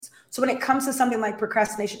So when it comes to something like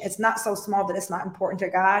procrastination, it's not so small that it's not important to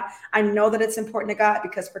God. I know that it's important to God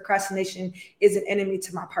because procrastination is an enemy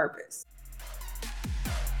to my purpose.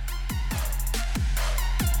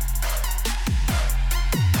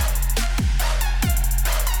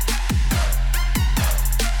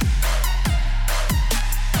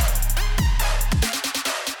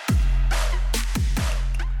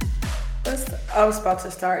 I was about to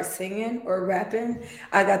start singing or rapping.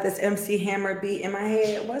 I got this MC Hammer beat in my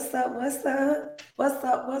head. What's up? What's up? What's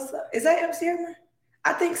up? What's up? Is that MC Hammer?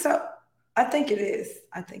 I think so. I think it is.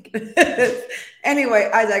 I think it is. Anyway,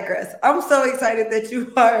 I digress. I'm so excited that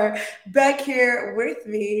you are back here with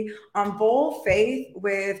me on Bold Faith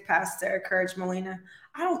with Pastor Courage Molina.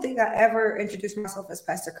 I don't think I ever introduced myself as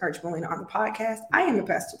Pastor Courage Molina on the podcast. I am a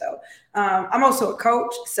pastor, though. I'm also a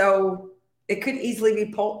coach. So it could easily be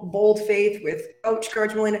Bold Faith with Coach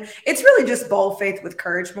Courage Molina. It's really just Bold Faith with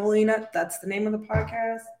Courage Molina. That's the name of the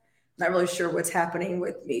podcast. Not really sure what's happening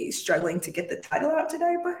with me struggling to get the title out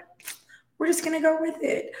today, but we're just going to go with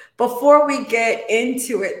it. Before we get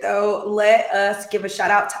into it, though, let us give a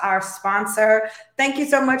shout out to our sponsor. Thank you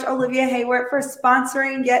so much, Olivia Hayward, for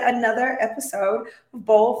sponsoring yet another episode of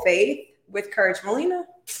Bold Faith with Courage Molina.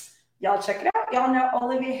 Y'all check it out. Y'all know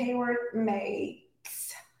Olivia Hayward makes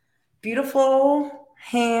beautiful,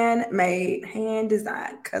 handmade, hand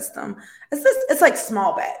designed, custom. It's like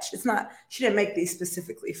small batch. It's not, she didn't make these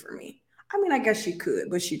specifically for me. I mean, I guess she could,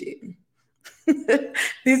 but she didn't.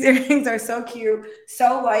 These earrings are so cute,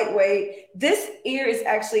 so lightweight. This ear is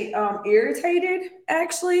actually irritated.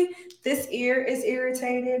 Actually, this ear is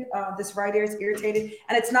irritated. This right ear is irritated,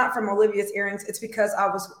 and it's not from Olivia's earrings. It's because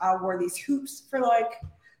I wore these hoops for like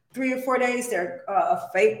 3 or 4 days. They're a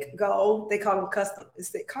fake gold. They call them custom.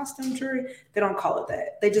 Is it costume jewelry? They don't call it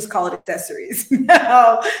that. They just call it accessories.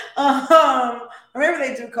 No, or maybe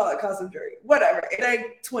they do call it costume jewelry. Whatever. It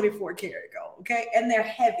ain't 24 karat gold. Okay, and they're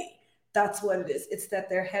heavy. That's what it is. It's that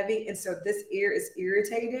they're heavy. And so this ear is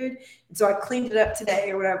irritated. And so I cleaned it up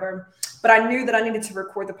today or whatever. But I knew that I needed to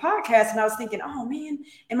record the podcast. And I was thinking, oh man,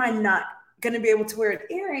 am I not going to be able to wear an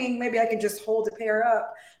earring? Maybe I can just hold the pair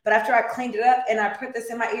up. But after I cleaned it up and I put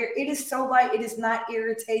this in my ear, it is so light. It is not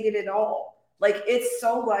irritated at all. Like it's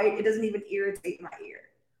so light. It doesn't even irritate my ear.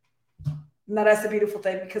 Now that's the beautiful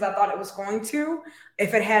thing because I thought it was going to.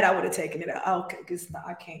 If it had, I would have taken it out. Okay, because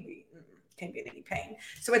I can't be in any pain.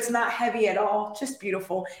 So it's not heavy at all, just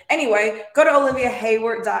beautiful. Anyway, go to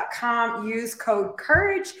oliviahayward.com, use code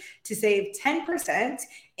COURAGE to save 10%.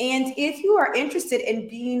 And if you are interested in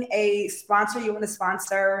being a sponsor, you want to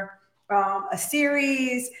sponsor a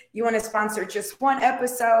series, you want to sponsor just one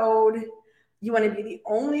episode, you want to be the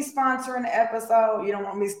only sponsor in the episode, you don't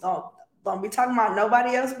want me to don't be talking about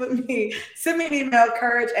nobody else but me. Send me an email,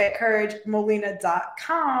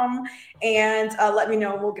 courage@couragemolina.com, and let me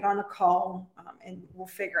know. We'll get on a call and we'll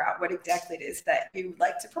figure out what exactly it is that you would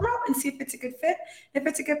like to promote and see if it's a good fit. If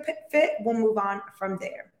it's a good fit, we'll move on from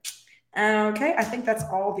there. Okay, I think that's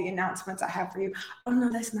all the announcements I have for you. Oh,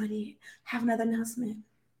 no, that's not it. I have another announcement.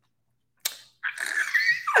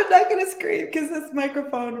 I'm not going to scream because this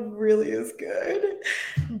microphone really is good.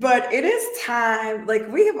 But it is time. Like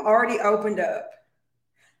we have already opened up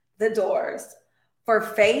the doors for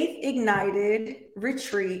Faith Ignited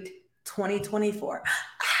Retreat 2024.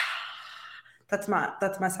 That's my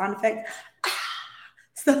sound effect.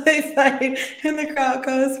 So excited, and the crowd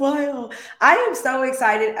goes wild. I am so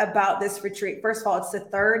excited about this retreat. First of all, it's the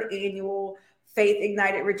 3rd annual Faith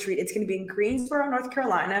Ignited Retreat. It's going to be in Greensboro, North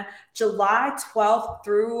Carolina, July 12th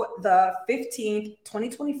through the 15th,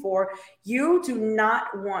 2024. You do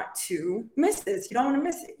not want to miss this. You don't want to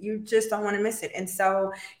miss it. You just don't want to miss it. And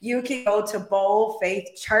so you can go to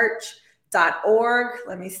boldfaithchurch.org.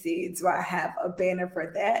 Let me see. Do I have a banner for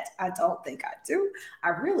that? I don't think I do.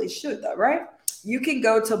 I really should though, right? You can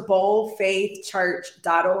go to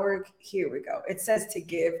boldfaithchurch.org. Here we go. It says to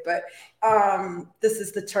give, but this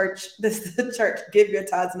is the church. This is the church. Give your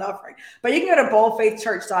tithes and offering. But you can go to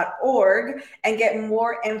boldfaithchurch.org and get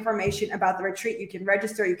more information about the retreat. You can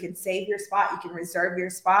register. You can save your spot. You can reserve your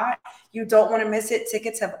spot. You don't want to miss it.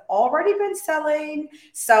 Tickets have already been selling.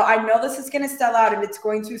 So I know this is going to sell out, and it's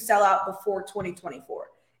going to sell out before 2024.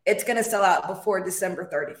 It's going to sell out before December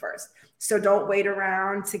 31st. So don't wait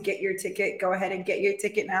around to get your ticket. Go ahead and get your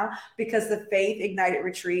ticket now because the Faith Ignited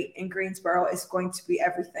Retreat in Greensboro is going to be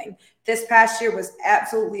everything. This past year was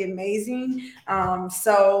absolutely amazing.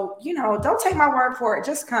 So, don't take my word for it.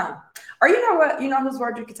 Just come. Or you know what? You know whose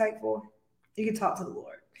word you can take for? You can talk to the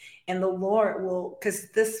Lord. And the Lord will, because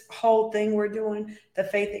this whole thing we're doing, the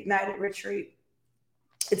Faith Ignited Retreat,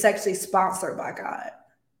 it's actually sponsored by God.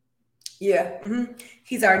 Yeah.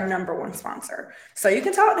 He's our number one sponsor. So you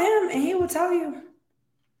can talk to him and he will tell you,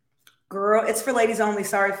 girl, it's for ladies only.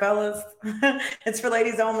 Sorry, fellas. It's for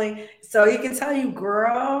ladies only. So he can tell you,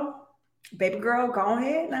 girl, baby girl, go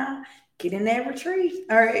ahead now. Get in that retreat.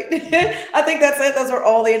 All right. I think that's it. Those are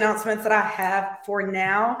all the announcements that I have for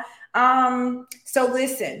now. So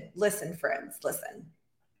listen, friends, listen.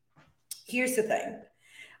 Here's the thing.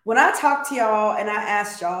 When I talked to y'all and I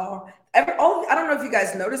asked y'all, I don't know if you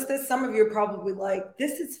guys noticed this. Some of you are probably like,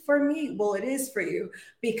 this is for me. Well, it is for you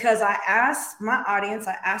because I asked my audience,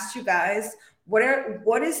 I asked you guys, what are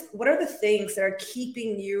the things that are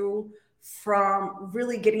keeping you from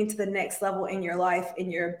really getting to the next level in your life,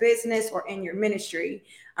 in your business, or in your ministry?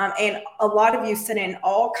 And a lot of you sent in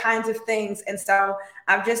all kinds of things. And so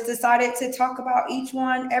I've just decided to talk about each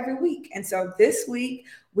one every week. And so this week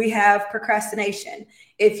we have procrastination.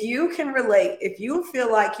 If you can relate, if you feel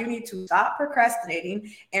like you need to stop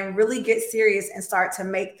procrastinating and really get serious and start to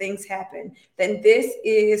make things happen, then this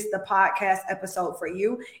is the podcast episode for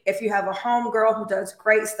you. If you have a homegirl who does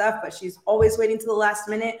great stuff, but she's always waiting to the last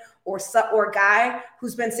minute, or a guy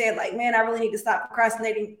who's been saying like, man, I really need to stop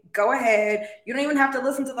procrastinating, go ahead. You don't even have to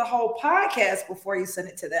listen to the whole podcast before you send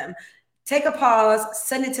it to them. Take a pause,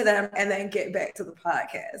 send it to them, and then get back to the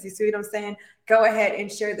podcast. You see what I'm saying? Go ahead and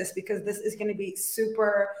share this because this is going to be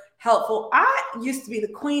super helpful. I used to be the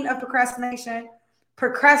queen of procrastination.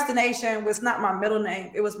 Procrastination was not my middle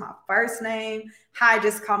name. It was my first name. Hi,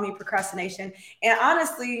 just call me procrastination. And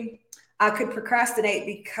honestly, I could procrastinate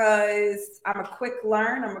because I'm a quick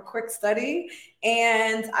learn, I'm a quick study,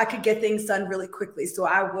 and I could get things done really quickly. So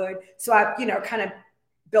I kind of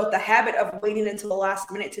built the habit of waiting until the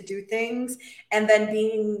last minute to do things and then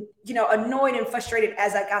being, annoyed and frustrated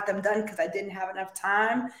as I got them done because I didn't have enough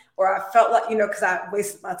time or I felt like, because I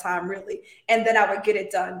wasted my time really. And then I would get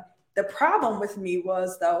it done. The problem with me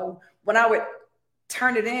was though, when I would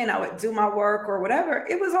turn it in, I would do my work or whatever,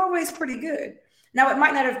 it was always pretty good. Now, it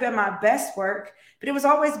might not have been my best work, but it was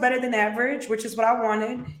always better than average, which is what I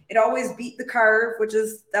wanted. It always beat the curve,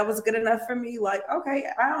 that was good enough for me. Like, okay,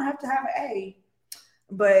 I don't have to have an A,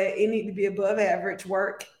 but it needed to be above average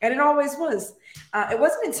work. And it always was. It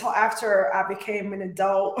wasn't until after I became an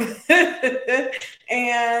adult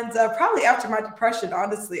and probably after my depression,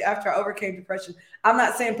 honestly, after I overcame depression. I'm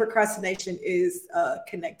not saying procrastination is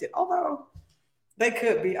connected, although they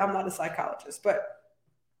could be. I'm not a psychologist, but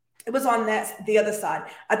it was on the other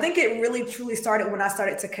side. I think it really truly started when I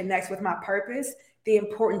started to connect with my purpose, the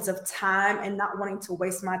importance of time and not wanting to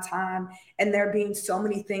waste my time, and there being so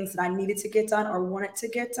many things that I needed to get done or wanted to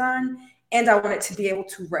get done, and I wanted to be able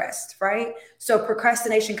to rest, right? So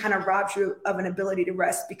procrastination kind of robs you of an ability to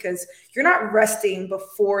rest because you're not resting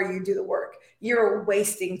before you do the work. You're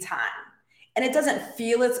wasting time. And it doesn't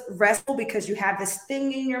feel as restful because you have this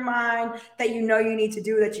thing in your mind that you know you need to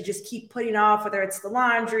do that you just keep putting off, whether it's the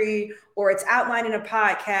laundry or it's outlining a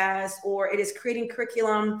podcast or it is creating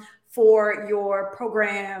curriculum for your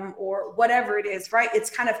program or whatever it is, right? It's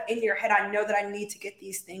kind of in your head. I know that I need to get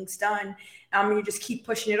these things done. You just keep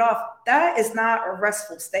pushing it off. That is not a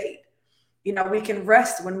restful state. We can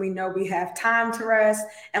rest when we know we have time to rest,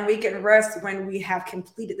 and we can rest when we have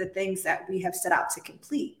completed the things that we have set out to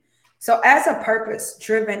complete. So as a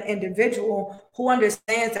purpose-driven individual who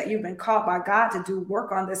understands that you've been called by God to do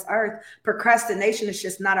work on this earth, procrastination is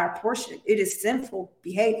just not our portion. It is sinful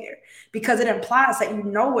behavior because it implies that you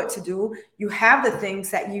know what to do. You have the things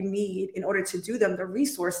that you need in order to do them, the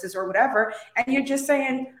resources or whatever. And you're just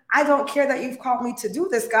saying, I don't care that you've called me to do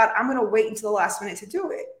this, God. I'm going to wait until the last minute to do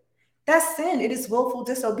it. That's sin. It is willful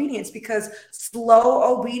disobedience because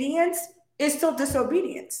slow obedience is still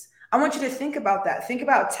disobedience. I want you to think about that. Think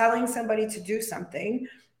about telling somebody to do something,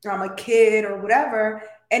 a kid or whatever,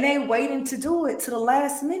 and they waiting to do it to the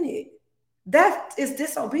last minute. That is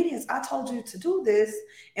disobedience. I told you to do this.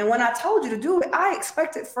 And when I told you to do it, I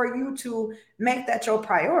expected for you to make that your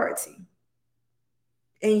priority.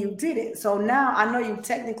 And you did it. So now I know you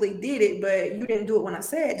technically did it, but you didn't do it when I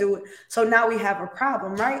said do it. So now we have a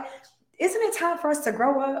problem, right? Isn't it time for us to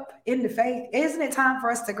grow up in the faith? Isn't it time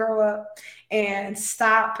for us to grow up and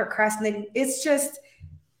stop procrastinating?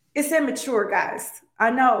 It's immature, guys.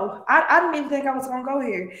 I know. I didn't even think I was going to go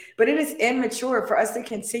here, but it is immature for us to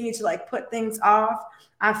continue to put things off.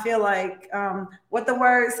 I feel like what the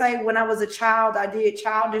words say, when I was a child, I did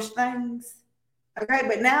childish things. Okay,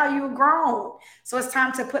 but now you're grown. So it's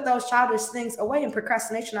time to put those childish things away. And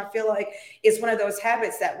procrastination, I feel like, is one of those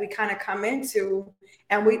habits that we kind of come into.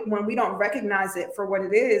 And when we don't recognize it for what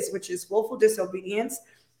it is, which is willful disobedience,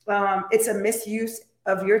 it's a misuse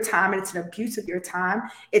of your time and it's an abuse of your time.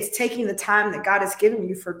 It's taking the time that God has given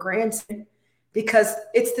you for granted. because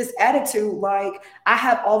it's this attitude like, I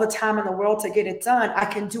have all the time in the world to get it done. I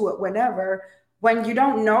can do it whenever, when you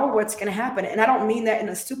don't know what's going to happen. And I don't mean that in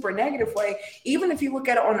a super negative way. Even if you look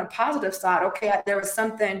at it on a positive side, okay, there was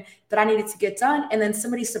something that I needed to get done, and then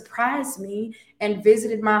somebody surprised me and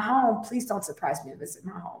visited my home. Please don't surprise me and visit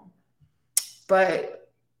my home. But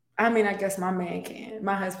I mean, I guess my man can,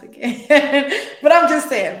 my husband can. But I'm just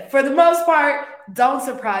saying, for the most part, don't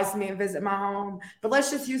surprise me and visit my home. But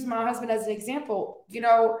let's just use my husband as an example.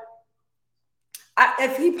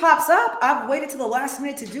 If he pops up, I've waited till the last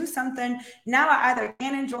minute to do something. Now I either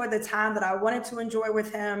can't enjoy the time that I wanted to enjoy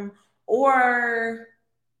with him, or,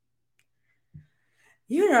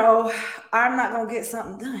 I'm not going to get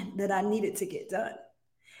something done that I needed to get done.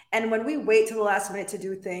 And when we wait till the last minute to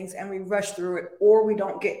do things and we rush through it, or we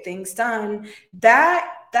don't get things done, that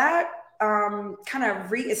kind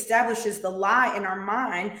of reestablishes the lie in our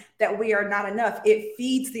mind that we are not enough. It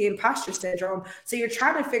feeds the imposter syndrome. So you're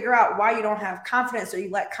trying to figure out why you don't have confidence, or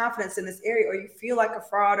you lack confidence in this area, or you feel like a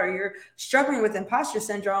fraud, or you're struggling with imposter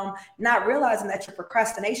syndrome, not realizing that your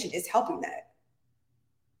procrastination is helping that.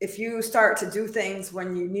 If you start to do things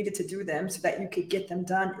when you needed to do them so that you could get them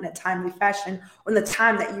done in a timely fashion on the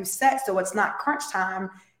time that you set, so it's not crunch time,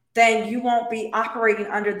 then you won't be operating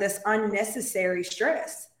under this unnecessary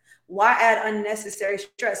stress. Why add unnecessary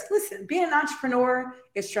stress? Listen, being an entrepreneur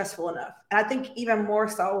is stressful enough. And I think even more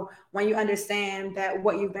so when you understand that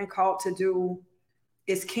what you've been called to do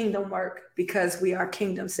is kingdom work, because we are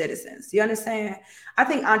kingdom citizens. You understand? I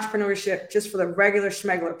think entrepreneurship, just for the regular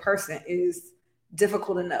schmegular person, is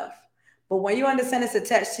difficult enough. But when you understand it's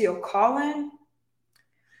attached to your calling,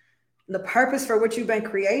 the purpose for which you've been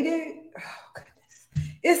created, oh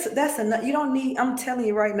goodness, that's enough. You don't need, I'm telling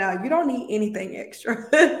you right now, you don't need anything extra.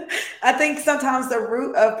 I think sometimes the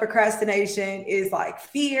root of procrastination is like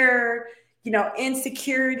fear,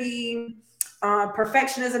 insecurity,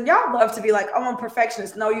 perfectionism. Y'all love to be like, oh, I'm a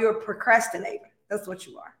perfectionist. No, you're a procrastinator. That's what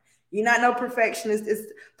you are. You're not no perfectionist.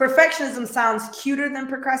 Perfectionism sounds cuter than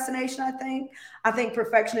procrastination, I think. I think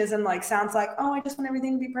perfectionism sounds like, oh, I just want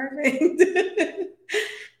everything to be perfect.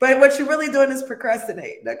 But what you're really doing is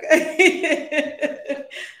procrastinating, okay?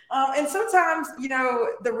 And sometimes,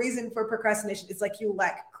 the reason for procrastination is like you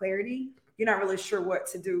lack clarity. You're not really sure what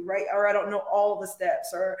to do, right? Or I don't know all the steps,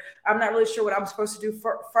 or I'm not really sure what I'm supposed to do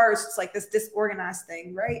first. It's like this disorganized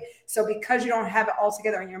thing, right? So because you don't have it all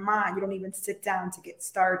together in your mind, you don't even sit down to get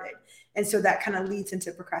started. And so that kind of leads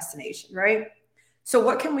into procrastination, right? So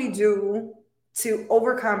what can we do to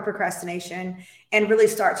overcome procrastination and really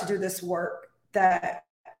start to do this work that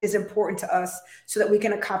is important to us, so that we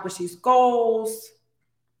can accomplish these goals,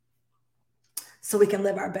 so we can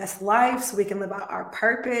live our best life, so we can live out our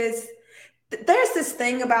purpose? There's this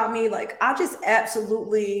thing about me, like, I just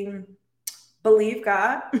absolutely believe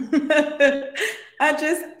God. I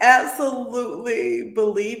just absolutely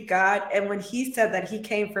believe God. And when he said that he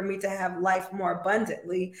came for me to have life more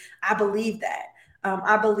abundantly, I believe that.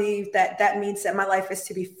 I believe that that means that my life is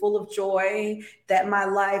to be full of joy, that my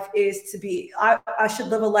life is to be, I should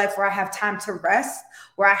live a life where I have time to rest,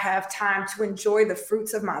 where I have time to enjoy the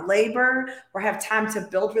fruits of my labor, where I have time to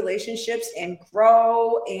build relationships and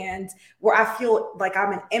grow, and where I feel like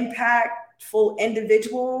I'm an impactful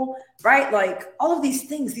individual, right? Like all of these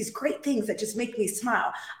things, these great things that just make me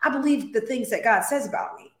smile. I believe the things that God says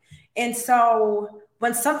about me. And so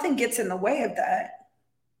when something gets in the way of that,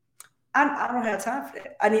 I don't have time for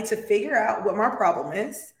that. I need to figure out what my problem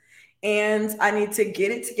is, and I need to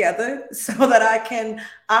get it together so that I can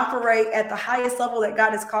operate at the highest level that God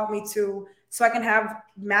has called me to, so I can have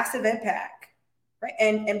massive impact, right?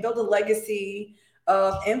 And build a legacy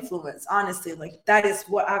of influence. Honestly, like that is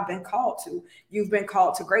what I've been called to. You've been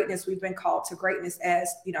called to greatness. We've been called to greatness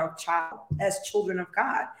as, as children of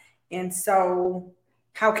God. And so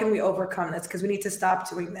how can we overcome this? Because we need to stop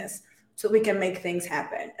doing this so we can make things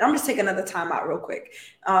happen. And I'm just taking another time out real quick.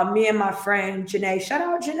 Me and my friend Janae, shout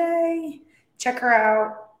out Janae, check her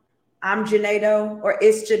out. I'm Janado, or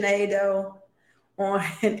it's Janado on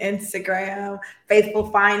Instagram.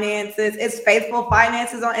 Faithful Finances. It's Faithful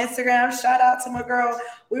Finances on Instagram. Shout out to my girl.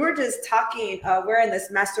 We were just talking. We're in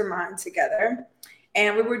this mastermind together.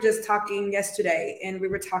 And we were just talking yesterday, and we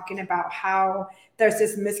were talking about how there's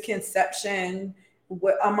this misconception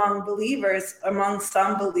among believers, among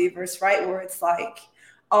some believers, right? Where it's like,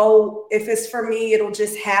 oh, if it's for me, it'll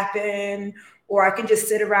just happen, or I can just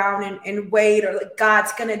sit around and wait, or like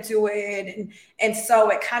God's gonna do it. And so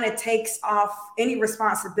it kind of takes off any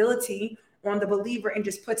responsibility on the believer and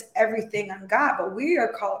just puts everything on God. But we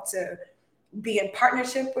are called to be in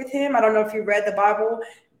partnership with him. I don't know if you read the Bible.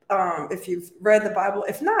 If you've read the Bible,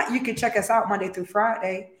 if not, you can check us out Monday through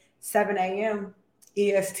Friday 7 a.m.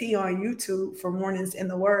 EST on YouTube for Mornings in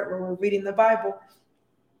the Word, where we're reading the Bible.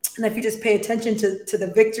 And if you just pay attention to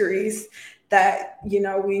the victories that,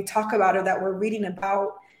 we talk about or that we're reading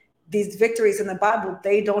about, these victories in the Bible,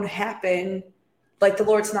 they don't happen like the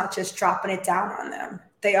Lord's not just dropping it down on them.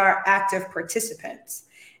 They are active participants.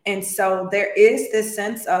 And so there is this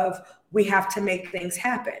sense of we have to make things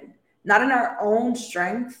happen, not in our own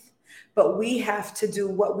strength, but we have to do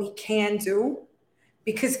what we can do,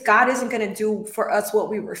 because God isn't going to do for us what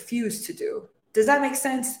we refuse to do. Does that make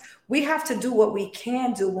sense? We have to do what we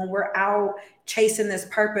can do when we're out chasing this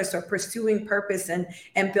purpose or pursuing purpose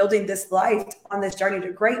and building this life on this journey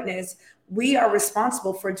to greatness. We are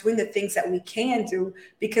responsible for doing the things that we can do,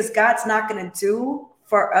 because God's not going to do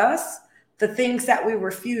for us the things that we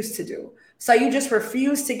refuse to do. So you just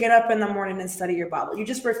refuse to get up in the morning and study your Bible. You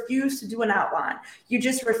just refuse to do an outline. You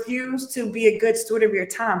just refuse to be a good steward of your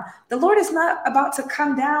time. The Lord is not about to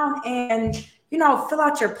come down and, fill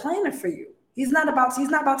out your planner for you. He's not about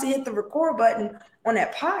to hit the record button on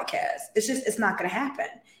that podcast. It's not going to happen.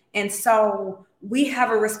 And so we have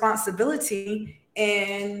a responsibility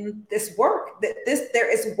in this work.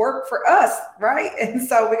 There is work for us, right? And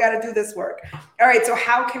so we got to do this work. All right. So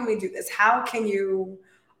how can we do this? How can you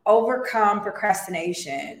overcome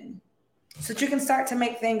procrastination so that you can start to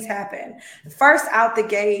make things happen? First out the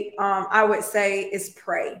gate, I would say, is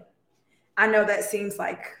pray. I know that seems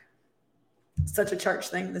like such a church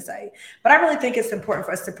thing to say, but I really think it's important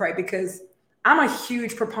for us to pray, because I'm a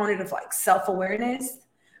huge proponent of like self-awareness.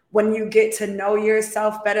 When you get to know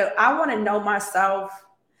yourself better, I want to know myself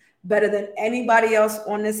better than anybody else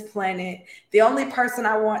on this planet. The only person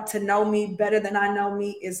I want to know me better than I know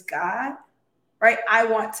me is God, right? I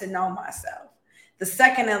want to know myself. The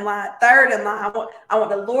second in line, third in line, I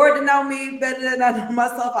want the Lord to know me better than I know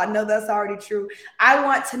myself. I know that's already true. I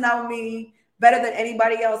want to know me better than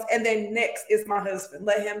anybody else. And then next is my husband.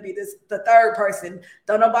 Let him be the third person.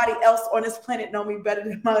 Don't nobody else on this planet know me better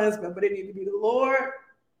than my husband, but it needs to be the Lord,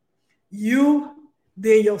 you,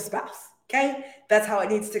 then your spouse. Okay, that's how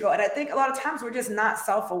it needs to go. And I think a lot of times we're just not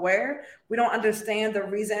self-aware. We don't understand the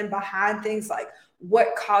reason behind things, like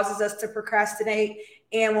what causes us to procrastinate.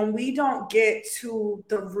 And when we don't get to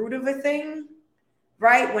the root of a thing,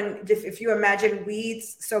 right? If you imagine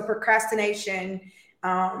weeds, so procrastination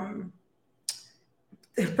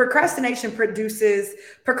is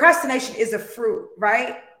a fruit,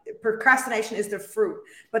 right? Procrastination is the fruit,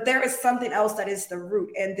 but there is something else that is the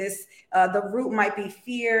root. And the root might be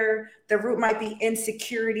fear. The root might be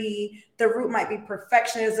insecurity. The root might be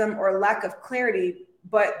perfectionism or lack of clarity.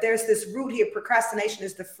 But there's this root here. Procrastination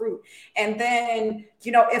is the fruit. And then,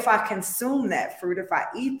 if I consume that fruit, if I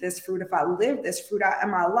eat this fruit, if I live this fruit out in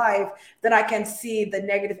my life, then I can see the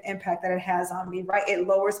negative impact that it has on me, right? It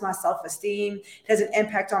lowers my self-esteem. It has an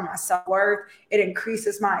impact on my self-worth. It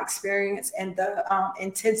increases my experience and the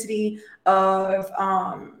intensity of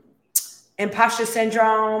imposter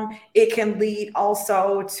syndrome. It can lead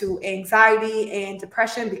also to anxiety and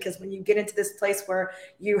depression, because when you get into this place where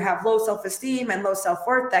you have low self-esteem and low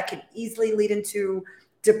self-worth, that can easily lead into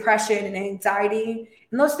depression and anxiety.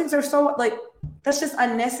 And those things are so that's just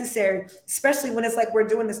unnecessary, especially when it's like we're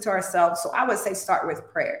doing this to ourselves. So I would say start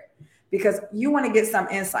with prayer, because you want to get some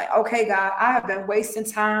insight. Okay, God, I have been wasting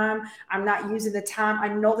time. I'm not using the time. I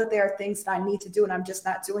know that there are things that I need to do and I'm just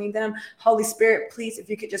not doing them. Holy Spirit, please, if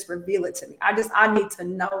you could just reveal it to me. I need to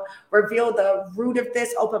know. Reveal the root of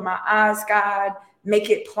this. Open my eyes, God. Make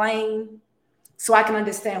it plain so I can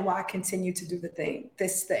understand why I continue to do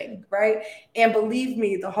this thing, right? And believe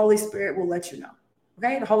me, the Holy Spirit will let you know.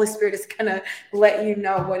 Okay? The Holy Spirit is going to let you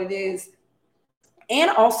know what it is.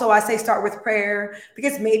 And also I say start with prayer,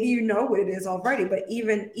 because maybe you know what it is already, but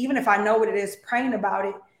even if I know what it is, praying about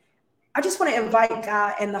it, I just want to invite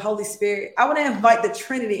God and the Holy Spirit. I want to invite the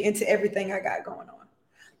Trinity into everything I got going on,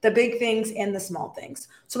 the big things and the small things.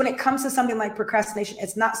 So when it comes to something like procrastination,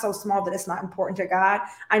 it's not so small that it's not important to God.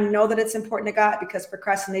 I know that it's important to God because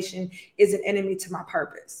procrastination is an enemy to my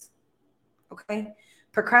purpose. Okay?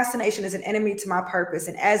 Procrastination is an enemy to my purpose.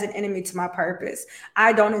 And as an enemy to my purpose,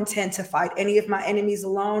 I don't intend to fight any of my enemies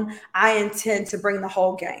alone. I intend to bring the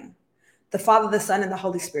whole gang. The Father, the Son, and the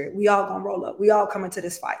Holy Spirit. We all gonna roll up. We all come into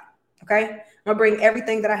this fight. Okay? I'm gonna bring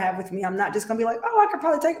everything that I have with me. I'm not just gonna be like, oh, I could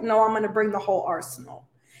probably take it. No, I'm gonna bring the whole arsenal.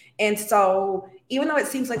 And so even though it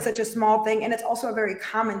seems like such a small thing, and it's also a very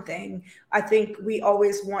common thing, I think we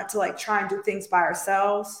always want to try and do things by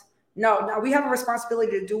ourselves. No, we have a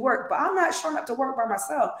responsibility to do work, but I'm not showing up to work by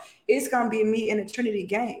myself. It's going to be me in a Trinity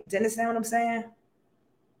gang. Do you understand what I'm saying?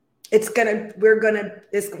 We're going to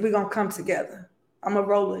come together. I'm a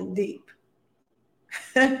rolling deep.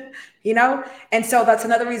 you know? And so that's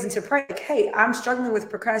another reason to pray. Like, hey, I'm struggling with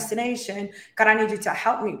procrastination. God, I need you to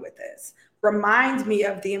help me with this. Remind me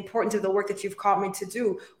of the importance of the work that you've called me to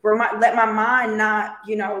do. Let my mind not,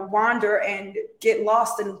 wander and get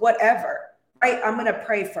lost in whatever. Right? I'm going to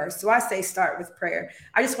pray first. So I say start with prayer.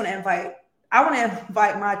 I want to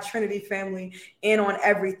invite my Trinity family in on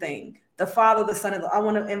everything. The Father, the Son, and I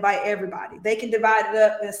want to invite everybody. They can divide it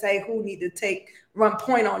up and say who need to run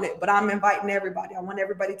point on it, but I'm inviting everybody. I want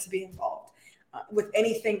everybody to be involved with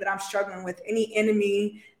anything that I'm struggling with, any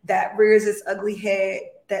enemy that rears its ugly head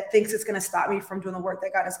that thinks it's going to stop me from doing the work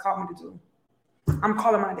that God has called me to do. I'm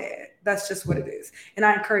calling my dad. That's just what it is. And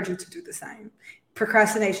I encourage you to do the same.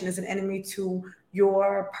 Procrastination is an enemy to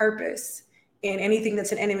your purpose. And anything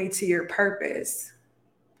that's an enemy to your purpose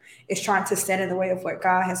is trying to stand in the way of what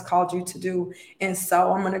God has called you to do. And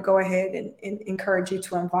so I'm going to go ahead and encourage you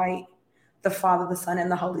to invite the Father, the Son, and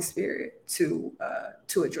the Holy Spirit to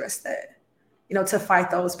address that, to fight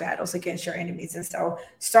those battles against your enemies. And so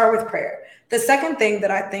start with prayer. The second thing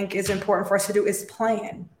that I think is important for us to do is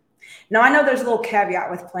plan. Now, I know there's a little caveat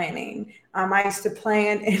with planning. I used to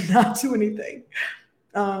plan and not do anything.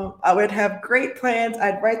 I would have great plans.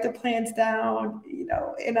 I'd write the plans down,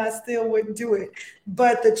 and I still wouldn't do it.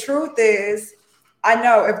 But the truth is, I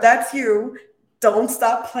know if that's you, don't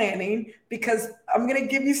stop planning, because I'm going to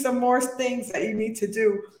give you some more things that you need to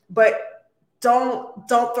do, but don't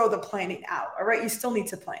throw the planning out. All right. You still need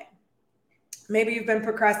to plan. Maybe you've been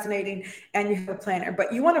procrastinating and you have a planner,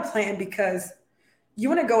 but you want to plan because you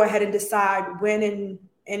want to go ahead and decide when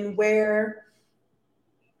and where,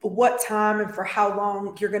 what time, and for how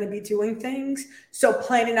long you're going to be doing things. So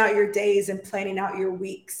planning out your days and planning out your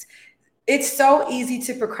weeks. It's so easy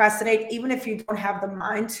to procrastinate, even if you don't have the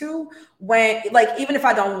mind to, even if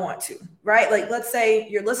I don't want to, right? Like, let's say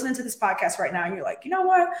you're listening to this podcast right now and you're like, you know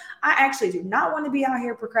what? I actually do not want to be out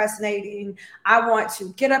here procrastinating. I want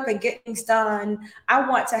to get up and get things done. I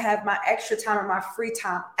want to have my extra time or my free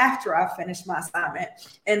time after I finish my assignment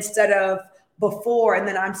instead of before, and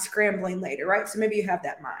then I'm scrambling later, right? So maybe you have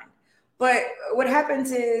that mind. But what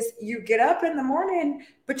happens is you get up in the morning,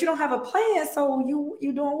 but you don't have a plan. So you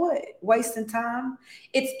doing what? Wasting time.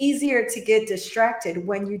 It's easier to get distracted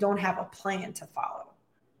when you don't have a plan to follow,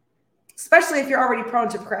 especially if you're already prone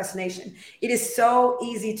to procrastination. It is so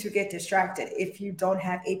easy to get distracted if you don't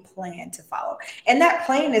have a plan to follow. And that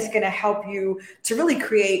plan is going to help you to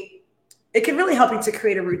really it can really help you to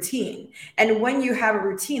create a routine. And when you have a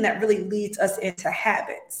routine, that really leads us into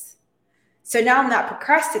habits. So now I'm not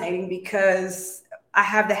procrastinating because I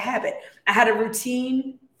have the habit. I had a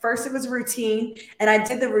routine. First, it was a routine, and I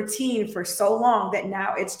did the routine for so long that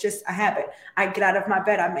now it's just a habit. I get out of my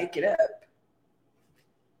bed, I make it up.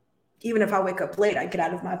 Even if I wake up late, I get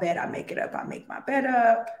out of my bed, I make it up. I make my bed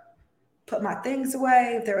up, put my things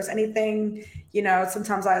away. If there was anything,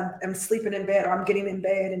 sometimes I am sleeping in bed or I'm getting in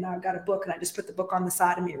bed and I've got a book and I just put the book on the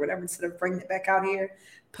side of me or whatever, instead of bringing it back out here,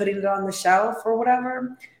 putting it on the shelf or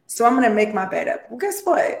whatever. So I'm going to make my bed up. Well, guess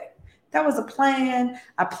what? That was a plan.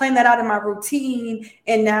 I planned that out in my routine,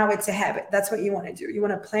 and now it's a habit. That's what you want to do. You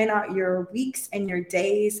want to plan out your weeks and your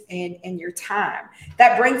days and your time.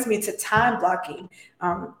 That brings me to time blocking.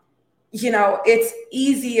 It's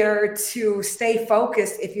easier to stay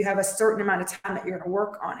focused if you have a certain amount of time that you're going to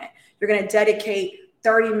work on it. You're going to dedicate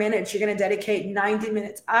 30 minutes. You're going to dedicate 90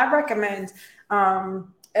 minutes. I recommend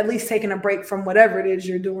at least taking a break from whatever it is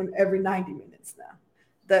you're doing every 90 minutes now.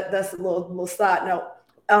 That's a little side note.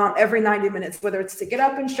 Every 90 minutes, whether it's to get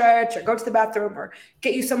up and stretch or go to the bathroom or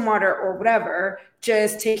get you some water or whatever,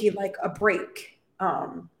 just taking like a break,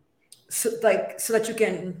 so that you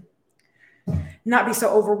can not be so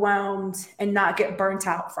overwhelmed and not get burnt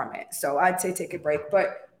out from it. So I'd say take a break.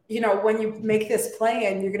 But when you make this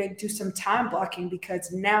plan, you're going to do some time blocking,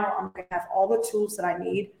 because now I'm going to have all the tools that I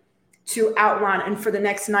need to outline. And for the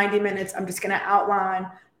next 90 minutes, I'm just going to outline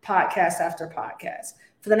podcast after podcast.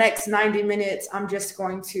 For the next 90 minutes, I'm just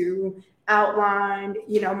going to outline,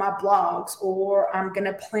 my blogs, or I'm going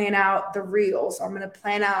to plan out the reels. Or I'm going to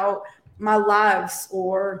plan out my lives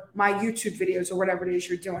or my YouTube videos or whatever it is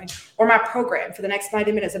you're doing, or my program. For the next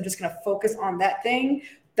 90 minutes, I'm just going to focus on that thing.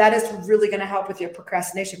 That is really going to help with your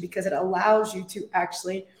procrastination, because it allows you to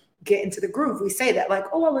actually get into the groove. We say that like,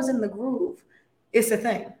 oh, I was in the groove. It's a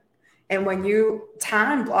thing. And when you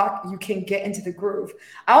time block, you can get into the groove.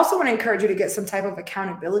 I also want to encourage you to get some type of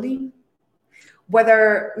accountability.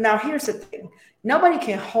 Now here's the thing. Nobody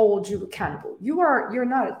can hold you accountable. You're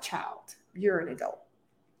not a child. You're an adult.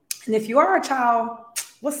 And if you are a child,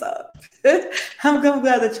 what's up? I'm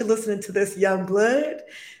glad that you're listening to this, young blood.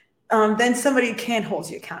 then somebody can hold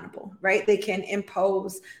you accountable, right? They can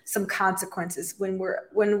impose some consequences when we're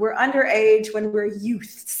underage, when we're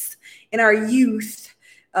youths. In our youth,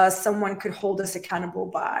 someone could hold us accountable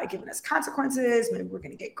by giving us consequences. Maybe we're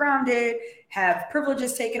going to get grounded, have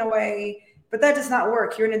privileges taken away, but that does not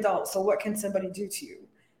work. You're an adult, so what can somebody do to you?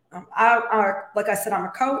 Like I said, I'm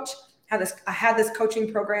a coach. I had this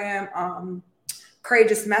coaching program,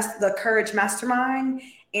 the Courage Mastermind,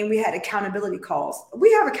 and we had accountability calls. We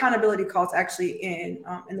have accountability calls actually in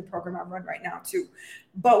the program I run right now too.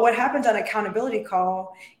 But what happens on accountability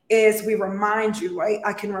call is we remind you, right?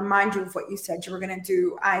 I can remind you of what you said you were going to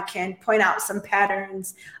do. I can point out some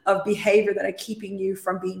patterns of behavior that are keeping you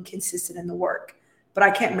from being consistent in the work, but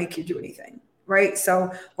I can't make you do anything, right?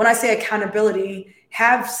 So when I say accountability,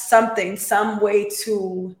 have something, some way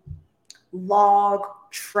to log,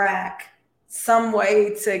 track, some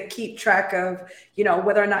way to keep track of,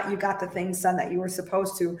 whether or not you got the things done that you were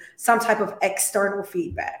supposed to, some type of external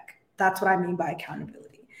feedback. That's what I mean by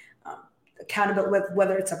accountability. Accountability, with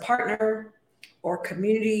whether it's a partner or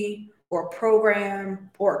community or program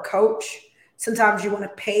or a coach. Sometimes you want to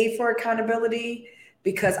pay for accountability,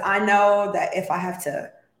 because I know that if I have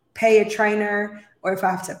to pay a trainer or if I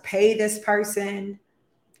have to pay this person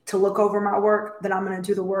to look over my work, then I'm going to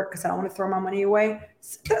do the work because I don't want to throw my money away.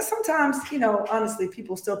 Sometimes, honestly,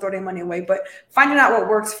 people still throw their money away, but finding out what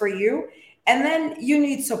works for you. And then you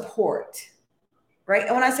need support, right?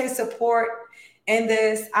 And when I say support in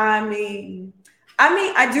this, I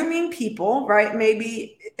do mean people, right?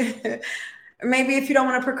 Maybe if you don't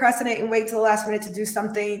want to procrastinate and wait till the last minute to do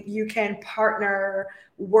something, you can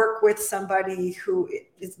work with somebody who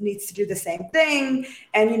needs to do the same thing.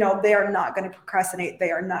 And, they are not going to procrastinate.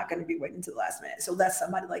 They are not going to be waiting to the last minute. So that's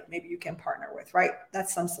somebody like maybe you can partner with, right?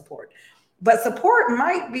 That's some support. But support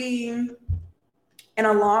might be an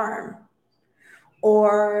alarm,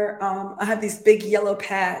 or I have these big yellow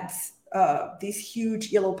pads, these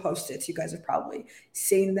huge yellow Post-its. You guys have probably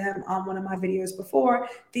seen them on one of my videos before,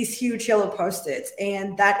 these huge yellow Post-its.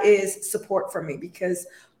 And that is support for me, because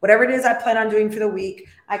whatever it is I plan on doing for the week,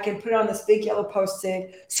 I can put it on this big yellow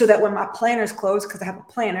Post-it so that when my planner's closed, because I have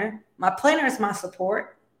a planner, my planner is my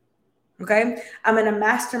support. Okay. I'm in a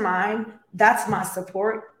mastermind. That's my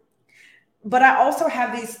support. But I also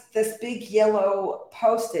have this big yellow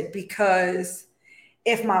Post-it, because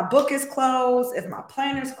if my book is closed, if my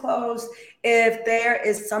planner's closed, if there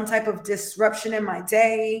is some type of disruption in my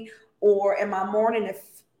day or in my morning, if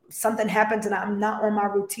something happens and I'm not on my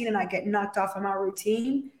routine and I get knocked off of my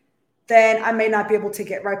routine, then I may not be able to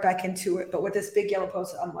get right back into it. But with this big yellow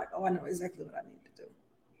Post-it, I'm like, oh, I know exactly what I need to do.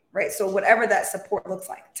 Right. So whatever that support looks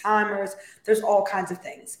like, timers, there's all kinds of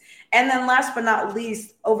things. And then last but not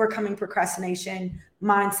least, overcoming procrastination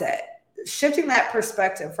mindset, shifting that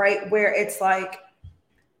perspective, right? Where it's like,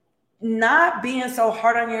 not being so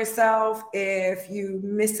hard on yourself if you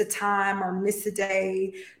miss a time or miss a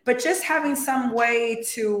day, but just having some way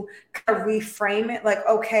to kind of reframe it. Like,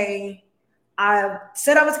 okay, I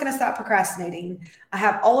said I was going to stop procrastinating. I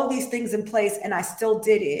have all of these things in place and I still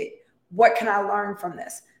did it. What can I learn from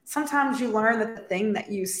this? Sometimes you learn that the thing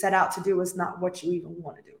that you set out to do is not what you even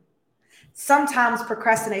want to do. Sometimes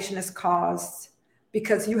procrastination is caused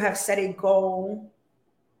because you have set a goal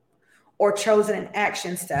or chosen an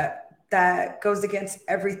action step that goes against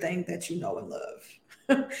everything that you know and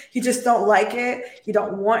love. You just don't like it. You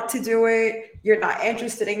don't want to do it. You're not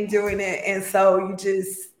interested in doing it. And so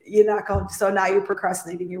you're not going to, so now you're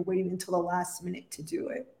procrastinating. You're waiting until the last minute to do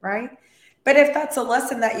it, right? But if that's a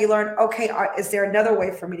lesson that you learn, okay, is there another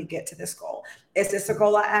way for me to get to this goal? Is this a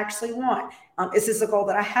goal I actually want? Is this a goal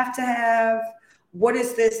that I have to have? What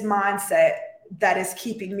is this mindset that is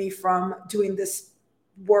keeping me from doing this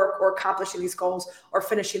work or accomplishing these goals or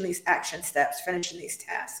finishing these action steps, finishing these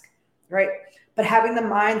tasks, right? But having the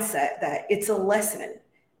mindset that it's a lesson,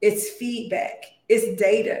 it's feedback, it's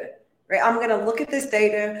data, right? I'm going to look at this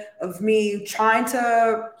data of me trying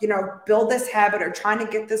to, build this habit or trying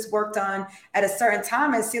to get this work done at a certain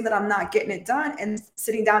time and see that I'm not getting it done, and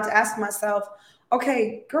sitting down to ask myself,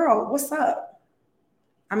 okay, girl, what's up?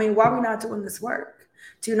 I mean, why are we not doing this work?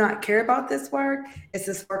 Do you not care about this work? Is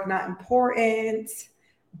this work not important?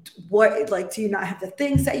 Do you not have the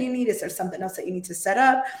things that you need? Is there something else that you need to set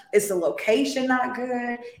up? Is the location not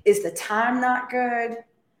good? Is the time not good?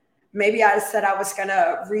 Maybe I said I was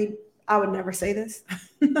gonna read. I would never say this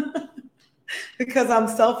because I'm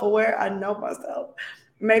self-aware. I know myself.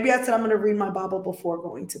 Maybe I said I'm gonna read my Bible before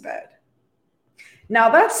going to bed. Now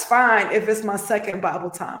that's fine if it's my second Bible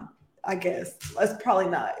time. I guess it's probably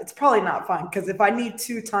not fine, because if I need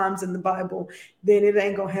 2 times in the Bible, then it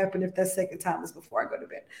ain't gonna happen if that second time is before I go to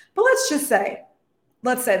bed. But let's just say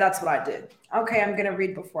Let's say that's what I did. Okay, I'm gonna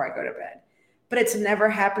read before I go to bed. But it's never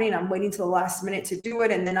happening. I'm waiting till the last minute to do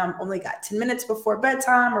it, and then I'm only got 10 minutes before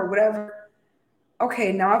bedtime or whatever.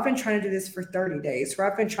 Okay, now I've been trying to do this for 30 days, or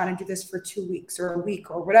I've been trying to do this for 2 weeks or a week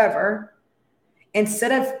or whatever.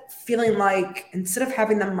 Instead of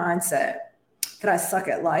having the mindset that I suck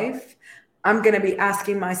at life, I'm going to be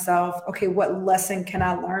asking myself, okay, what lesson can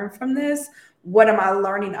I learn from this? What am I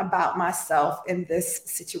learning about myself in this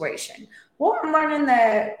situation? Well, I'm learning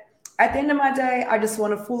that at the end of my day, I just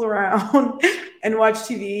want to fool around and watch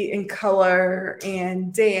TV and color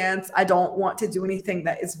and dance. I don't want to do anything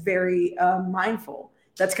that is very mindful.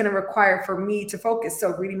 That's going to require for me to focus.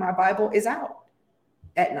 So reading my Bible is out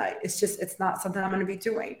at night. It's not something I'm going to be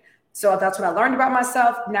doing. So that's what I learned about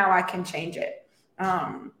myself. Now I can change it.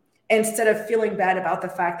 Instead of feeling bad about the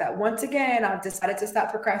fact that once again, I've decided to stop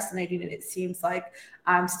procrastinating and it seems like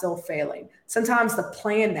I'm still failing. Sometimes the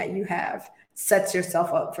plan that you have sets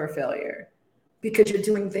yourself up for failure because you're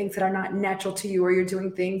doing things that are not natural to you, or you're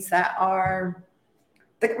doing things that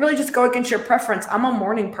really just go against your preference. I'm a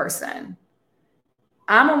morning person.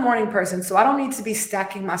 So I don't need to be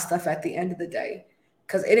stacking my stuff at the end of the day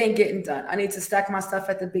because it ain't getting done. I need to stack my stuff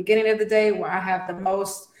at the beginning of the day where I have the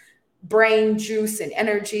most brain juice and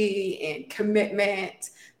energy and commitment,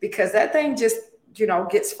 because that thing just,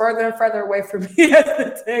 gets further and further away from me as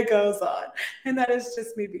the day goes on. And that is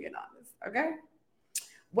just me being honest. Okay.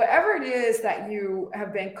 Whatever it is that you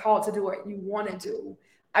have been called to do, what you want to do,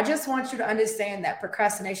 I just want you to understand that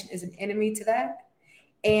procrastination is an enemy to that.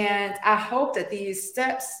 And I hope that these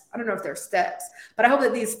steps, I don't know if they're steps, but I hope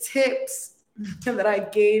that these tips that I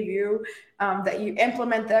gave you, that you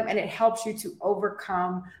implement them and it helps you to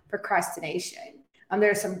overcome procrastination.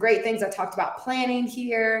 There's some great things I talked about planning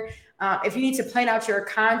here. If you need to plan out your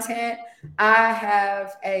content, I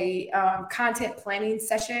have a content planning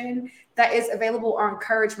session that is available on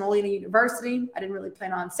Courage Molina University. I didn't really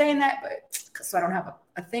plan on saying that, but so I don't have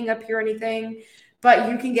a thing up here or anything. But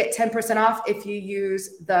you can get 10% off if you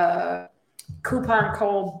use the coupon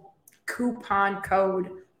code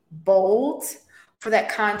BOLD for that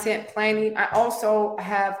content planning. I also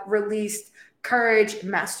have released Courage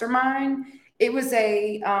Mastermind. It was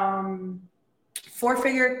a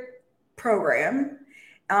 4-figure program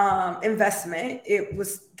investment.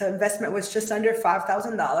 The investment was just under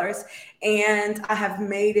 $5,000, and I have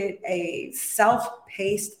made it a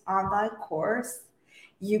self-paced online course.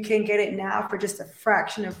 You can get it now for just a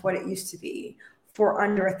fraction of what it used to be, for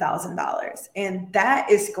under $1,000. And that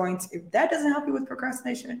if that doesn't help you with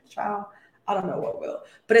procrastination, child, I don't know what will.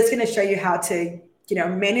 But it's going to show you how to,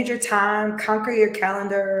 manage your time, conquer your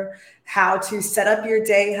calendar, how to set up your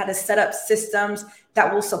day, how to set up systems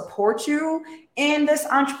that will support you in this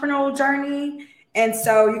entrepreneurial journey. And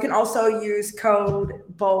so you can also use code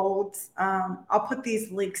BOLD. I'll put these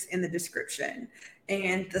links in the description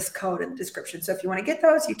and this code in the description. So if you want to get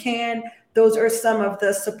those, you can. Those are some of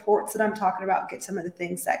the supports that I'm talking about. Get some of the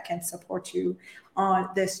things that can support you on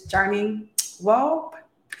this journey. Well,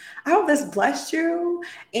 I hope this blessed you.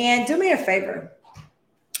 And do me a favor.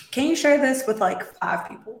 Can you share this with like 5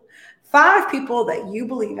 people? 5 people that you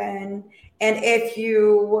believe in. And if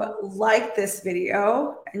you like this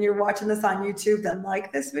video and you're watching this on YouTube, then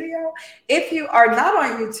like this video. If you are not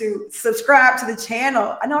on YouTube, subscribe to the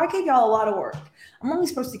channel. I know I gave y'all a lot of work. I'm only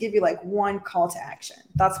supposed to give you like one call to action.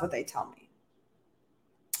 That's what they tell me.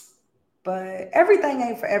 But everything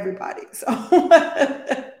ain't for everybody. So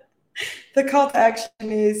the call to action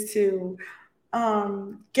is to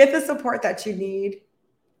get the support that you need.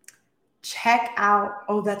 Check out,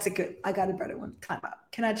 I got a better one. Time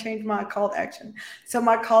out. Can I change my call to action? So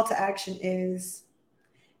my call to action is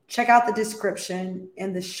check out the description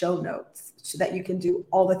in the show notes so that you can do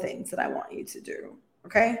all the things that I want you to do.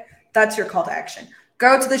 Okay? That's your call to action.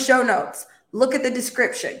 Go to the show notes. Look at the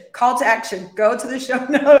description. Call to action. Go to the show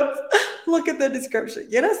notes. Look at the description.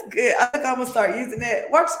 Yeah, that's good. I think I'm going to start using it.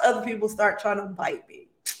 Watch other people start trying to bite me.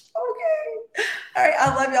 Okay. All right.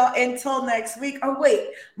 I love y'all. Until next week. Oh, wait.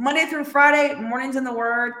 Monday through Friday, Mornings in the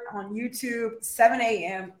Word on YouTube, 7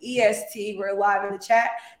 a.m. EST. We're live in the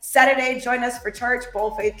chat. Saturday, join us for church,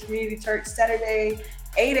 Bold Faith Community Church. Saturday,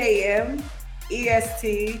 8 a.m.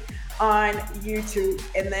 EST on YouTube.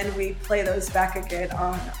 And then we play those back again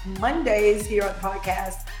on Mondays here on the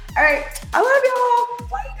podcast. All right. I love y'all.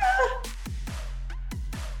 Bye.